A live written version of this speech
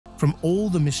From all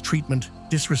the mistreatment,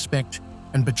 disrespect,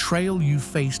 and betrayal you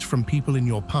faced from people in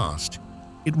your past,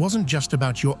 it wasn't just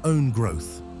about your own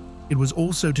growth. It was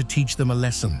also to teach them a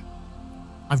lesson.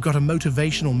 I've got a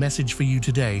motivational message for you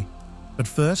today, but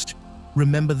first,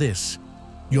 remember this: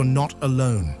 you're not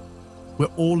alone.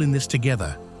 We're all in this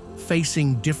together,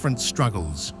 facing different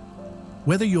struggles.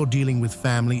 Whether you're dealing with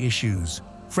family issues,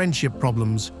 friendship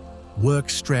problems, work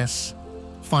stress,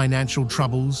 financial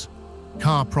troubles,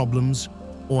 car problems,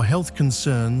 or health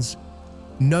concerns,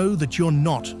 know that you're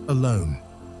not alone.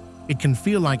 It can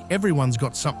feel like everyone's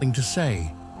got something to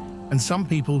say, and some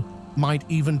people might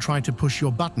even try to push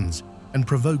your buttons and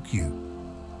provoke you.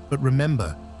 But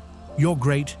remember, you're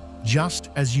great just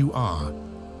as you are,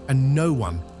 and no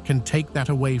one can take that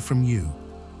away from you.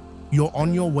 You're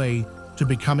on your way to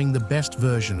becoming the best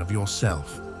version of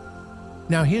yourself.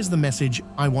 Now here's the message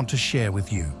I want to share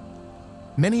with you.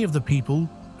 Many of the people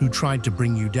who tried to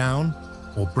bring you down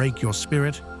or break your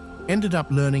spirit ended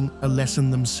up learning a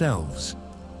lesson themselves.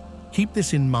 Keep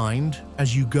this in mind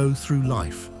as you go through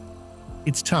life.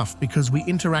 It's tough because we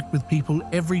interact with people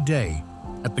every day,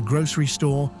 at the grocery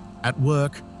store, at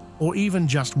work, or even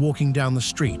just walking down the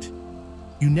street.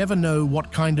 You never know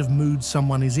what kind of mood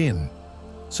someone is in,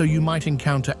 so you might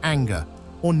encounter anger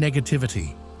or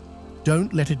negativity.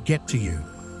 Don't let it get to you.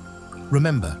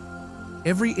 Remember,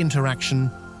 every interaction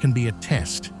can be a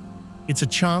test. It's a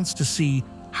chance to see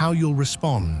how you'll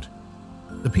respond.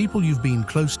 The people you've been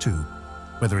close to,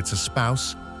 whether it's a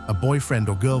spouse, a boyfriend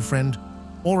or girlfriend,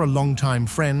 or a longtime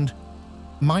friend,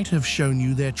 might have shown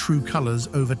you their true colors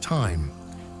over time.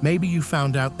 Maybe you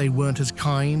found out they weren't as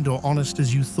kind or honest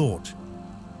as you thought.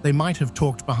 They might have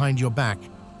talked behind your back,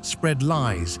 spread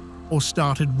lies, or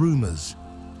started rumors.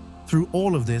 Through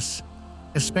all of this,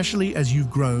 especially as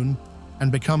you've grown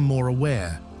and become more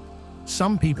aware,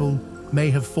 some people may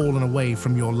have fallen away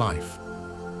from your life.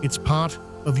 It's part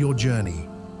of your journey.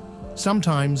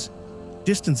 Sometimes,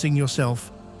 distancing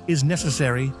yourself is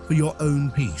necessary for your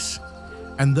own peace,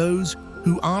 and those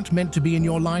who aren't meant to be in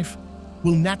your life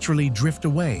will naturally drift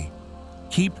away.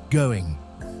 Keep going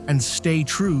and stay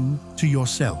true to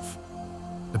yourself.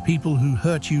 The people who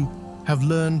hurt you have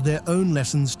learned their own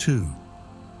lessons too.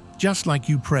 Just like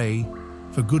you pray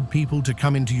for good people to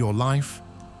come into your life,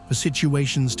 for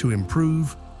situations to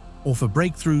improve, or for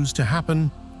breakthroughs to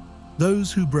happen,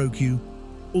 those who broke you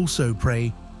also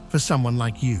pray for someone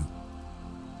like you.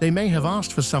 They may have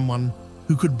asked for someone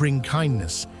who could bring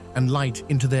kindness and light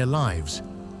into their lives,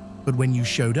 but when you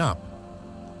showed up,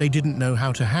 they didn't know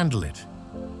how to handle it.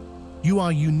 You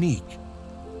are unique,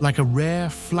 like a rare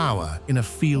flower in a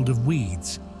field of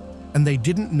weeds, and they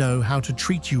didn't know how to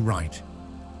treat you right.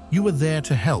 You were there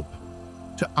to help,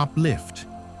 to uplift,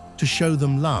 to show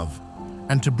them love,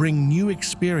 and to bring new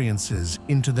experiences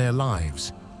into their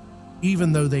lives.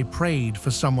 Even though they prayed for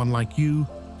someone like you,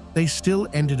 they still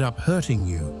ended up hurting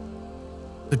you.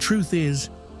 The truth is,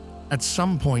 at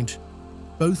some point,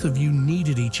 both of you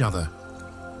needed each other.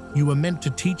 You were meant to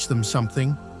teach them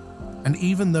something, and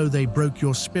even though they broke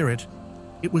your spirit,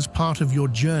 it was part of your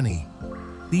journey.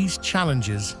 These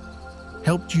challenges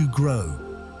helped you grow,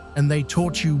 and they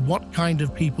taught you what kind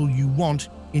of people you want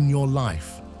in your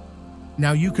life.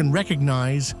 Now you can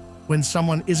recognize when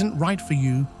someone isn't right for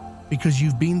you because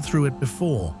you've been through it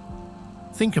before.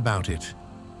 Think about it.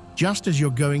 Just as you're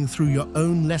going through your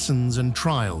own lessons and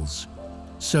trials,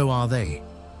 so are they.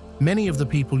 Many of the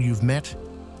people you've met,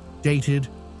 dated,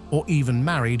 or even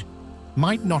married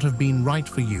might not have been right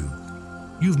for you.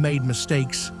 You've made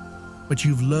mistakes, but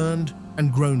you've learned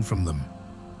and grown from them.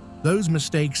 Those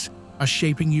mistakes are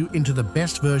shaping you into the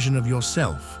best version of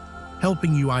yourself,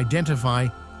 helping you identify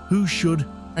who should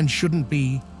and shouldn't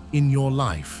be in your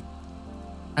life.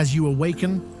 As you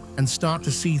awaken and start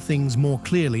to see things more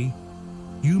clearly,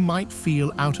 you might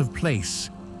feel out of place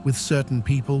with certain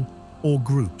people or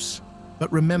groups.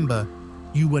 But remember,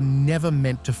 you were never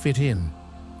meant to fit in.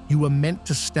 You were meant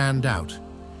to stand out.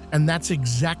 And that's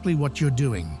exactly what you're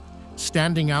doing,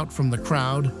 standing out from the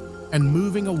crowd and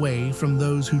moving away from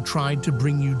those who tried to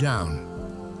bring you down.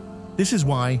 This is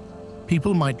why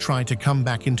people might try to come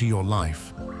back into your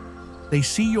life. They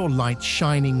see your light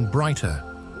shining brighter,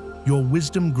 your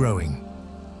wisdom growing,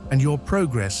 and your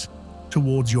progress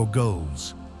towards your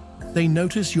goals. They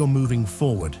notice you're moving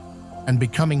forward and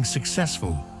becoming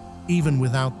successful even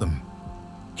without them.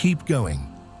 Keep going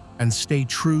and stay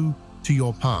true to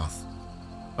your path.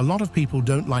 A lot of people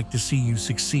don't like to see you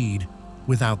succeed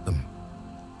without them.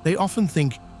 They often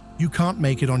think you can't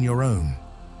make it on your own,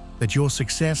 that your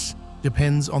success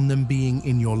depends on them being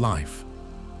in your life.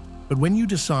 But when you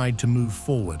decide to move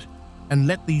forward and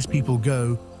let these people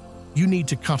go, you need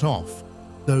to cut off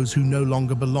those who no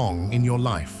longer belong in your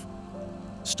life.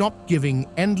 Stop giving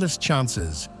endless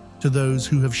chances to those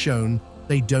who have shown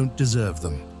they don't deserve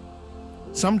them.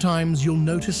 Sometimes you'll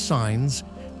notice signs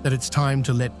that it's time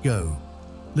to let go,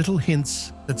 little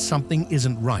hints that something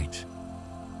isn't right.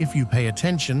 If you pay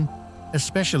attention,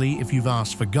 especially if you've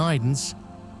asked for guidance,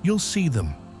 you'll see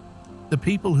them. The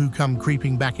people who come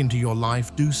creeping back into your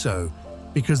life do so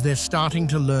because they're starting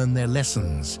to learn their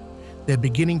lessons. They're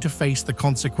beginning to face the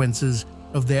consequences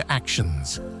of their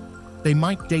actions. They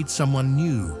might date someone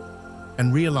new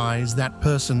and realize that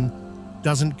person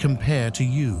doesn't compare to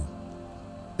you.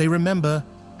 They remember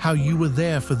how you were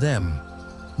there for them,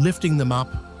 lifting them up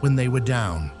when they were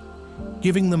down,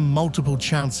 giving them multiple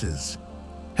chances,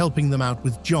 helping them out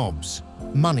with jobs,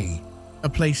 money, a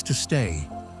place to stay,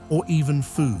 or even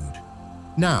food.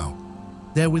 Now,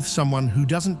 they're with someone who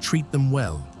doesn't treat them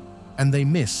well, and they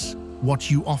miss what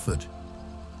you offered.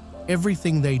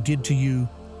 Everything they did to you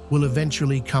will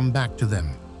eventually come back to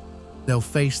them. They'll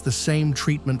face the same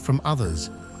treatment from others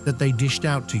that they dished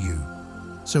out to you.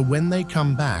 So when they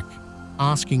come back,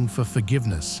 asking for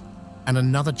forgiveness and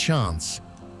another chance,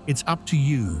 it's up to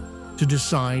you to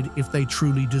decide if they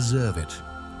truly deserve it.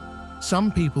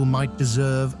 Some people might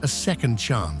deserve a second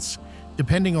chance,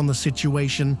 depending on the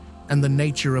situation and the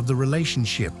nature of the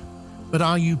relationship. But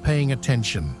are you paying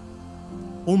attention?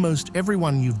 Almost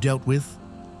everyone you've dealt with,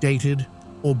 dated,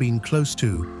 or been close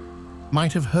to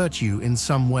might have hurt you in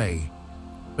some way,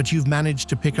 but you've managed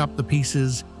to pick up the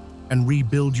pieces and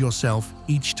rebuild yourself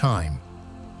each time.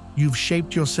 You've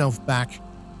shaped yourself back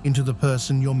into the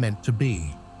person you're meant to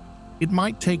be. It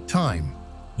might take time,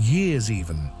 years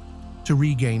even, to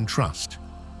regain trust.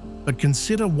 But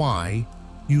consider why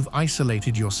you've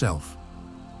isolated yourself.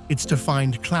 It's to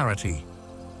find clarity,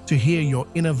 to hear your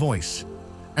inner voice,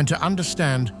 and to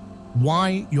understand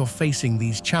why you're facing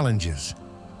these challenges.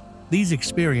 These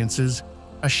experiences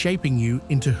are shaping you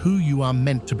into who you are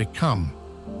meant to become.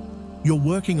 You're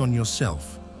working on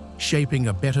yourself, shaping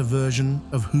a better version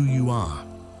of who you are.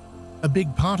 A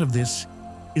big part of this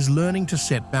is learning to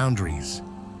set boundaries.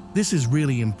 This is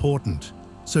really important,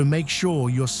 so make sure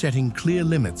you're setting clear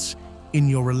limits in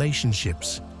your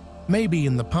relationships. Maybe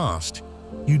in the past,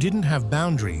 you didn't have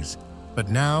boundaries, but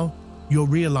now you're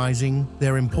realizing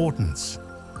their importance.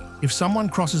 If someone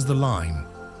crosses the line,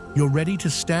 you're ready to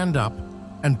stand up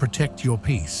and protect your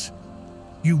peace.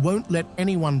 You won't let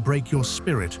anyone break your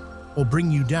spirit or bring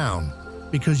you down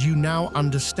because you now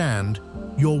understand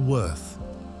your worth.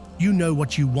 You know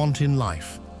what you want in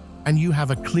life, and you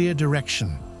have a clear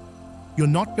direction. You're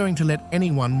not going to let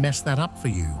anyone mess that up for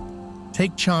you.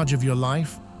 Take charge of your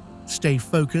life, stay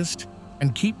focused,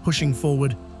 and keep pushing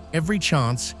forward every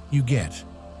chance you get.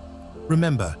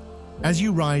 Remember, as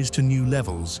you rise to new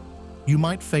levels, you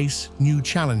might face new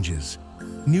challenges,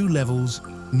 new levels,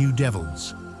 new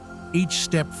devils. Each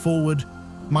step forward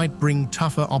might bring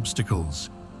tougher obstacles,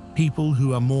 people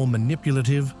who are more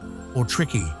manipulative or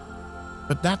tricky.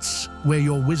 But that's where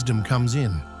your wisdom comes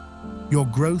in. Your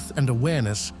growth and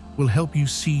awareness will help you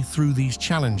see through these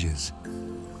challenges.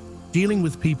 Dealing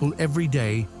with people every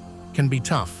day can be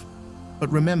tough,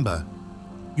 but remember,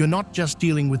 you're not just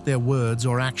dealing with their words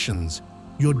or actions,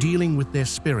 you're dealing with their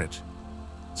spirit.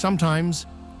 Sometimes,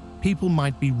 people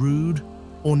might be rude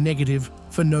or negative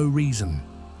for no reason.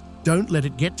 Don't let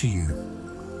it get to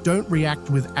you. Don't react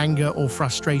with anger or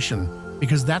frustration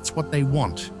because that's what they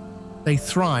want. They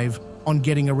thrive on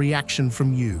getting a reaction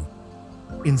from you.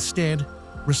 Instead,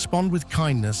 respond with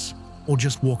kindness or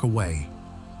just walk away.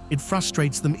 It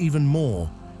frustrates them even more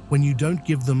when you don't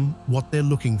give them what they're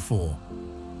looking for.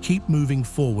 Keep moving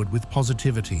forward with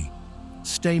positivity.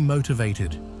 Stay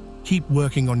motivated. Keep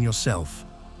working on yourself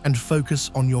and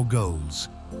focus on your goals.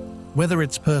 Whether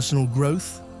it's personal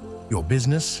growth, your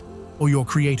business, or your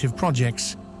creative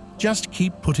projects, just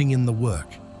keep putting in the work.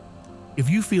 If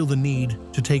you feel the need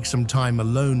to take some time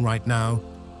alone right now,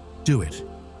 do it.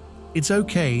 It's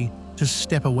okay to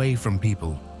step away from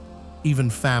people, even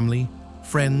family,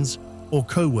 friends, or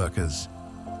co-workers.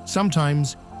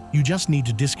 Sometimes you just need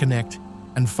to disconnect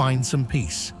and find some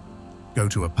peace. Go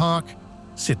to a park,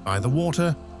 sit by the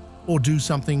water, or do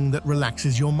something that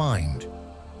relaxes your mind.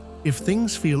 If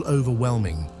things feel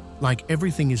overwhelming, like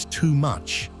everything is too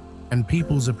much, and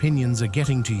people's opinions are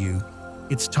getting to you,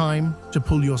 it's time to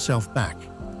pull yourself back.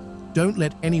 Don't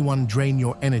let anyone drain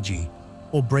your energy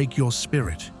or break your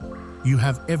spirit. You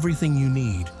have everything you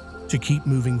need to keep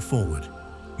moving forward.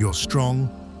 You're strong,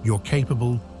 you're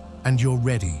capable, and you're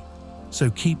ready. So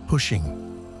keep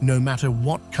pushing, no matter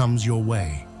what comes your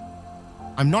way.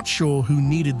 I'm not sure who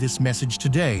needed this message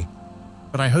today,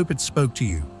 but I hope it spoke to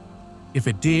you. If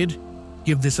it did,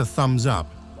 give this a thumbs up.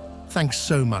 Thanks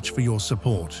so much for your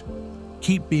support.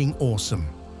 Keep being awesome.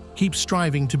 Keep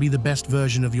striving to be the best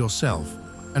version of yourself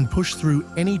and push through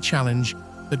any challenge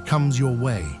that comes your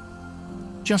way.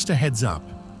 Just a heads up,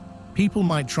 people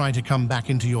might try to come back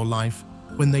into your life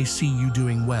when they see you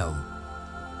doing well.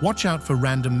 Watch out for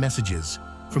random messages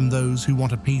from those who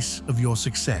want a piece of your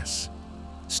success.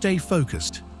 Stay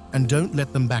focused and don't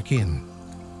let them back in.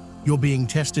 You're being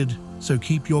tested, so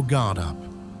keep your guard up.